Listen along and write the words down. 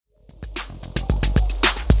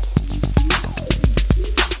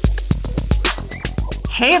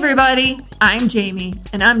Hey everybody, I'm Jamie,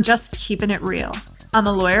 and I'm just keeping it real. I'm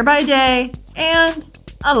a lawyer by day and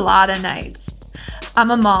a lot of nights.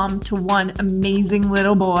 I'm a mom to one amazing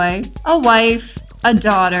little boy, a wife, a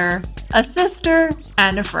daughter, a sister,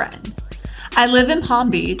 and a friend. I live in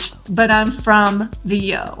Palm Beach, but I'm from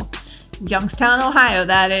the Youngstown, Ohio,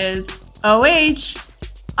 that is. OH.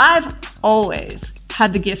 I've always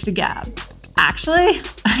had the gift of gab. Actually,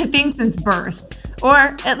 I think since birth,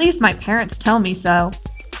 or at least my parents tell me so.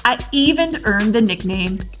 I even earned the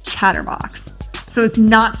nickname Chatterbox. So it's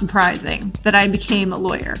not surprising that I became a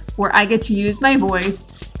lawyer, where I get to use my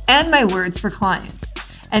voice and my words for clients.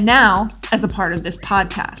 And now, as a part of this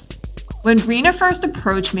podcast. When Rena first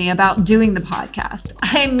approached me about doing the podcast,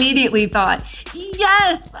 I immediately thought,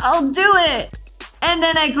 yes, I'll do it. And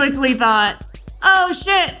then I quickly thought, oh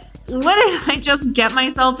shit, what did I just get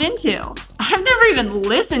myself into? I've never even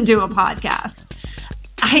listened to a podcast.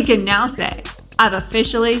 I can now say I've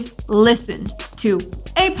officially listened to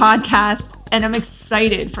a podcast and I'm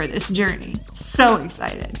excited for this journey. So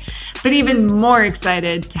excited, but even more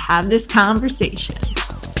excited to have this conversation.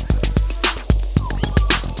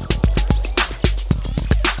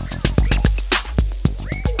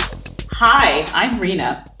 Hi, I'm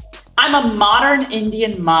Rena. I'm a modern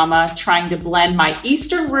Indian mama trying to blend my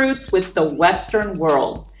Eastern roots with the Western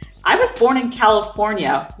world. I was born in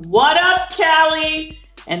California. What up, Cali?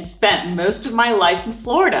 And spent most of my life in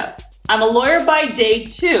Florida. I'm a lawyer by day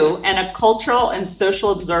too, and a cultural and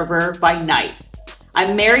social observer by night.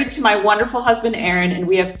 I'm married to my wonderful husband, Aaron, and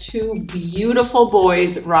we have two beautiful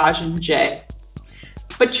boys, Raj and Jay.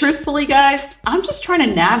 But truthfully, guys, I'm just trying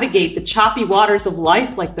to navigate the choppy waters of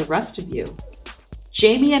life like the rest of you.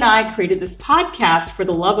 Jamie and I created this podcast for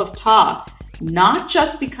the love of talk, not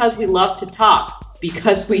just because we love to talk,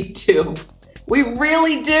 because we do. We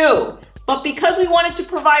really do. But because we wanted to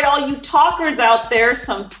provide all you talkers out there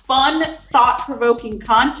some fun, thought-provoking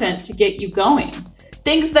content to get you going.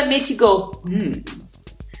 Things that make you go,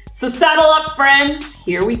 So saddle up, friends.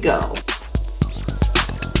 Here we go.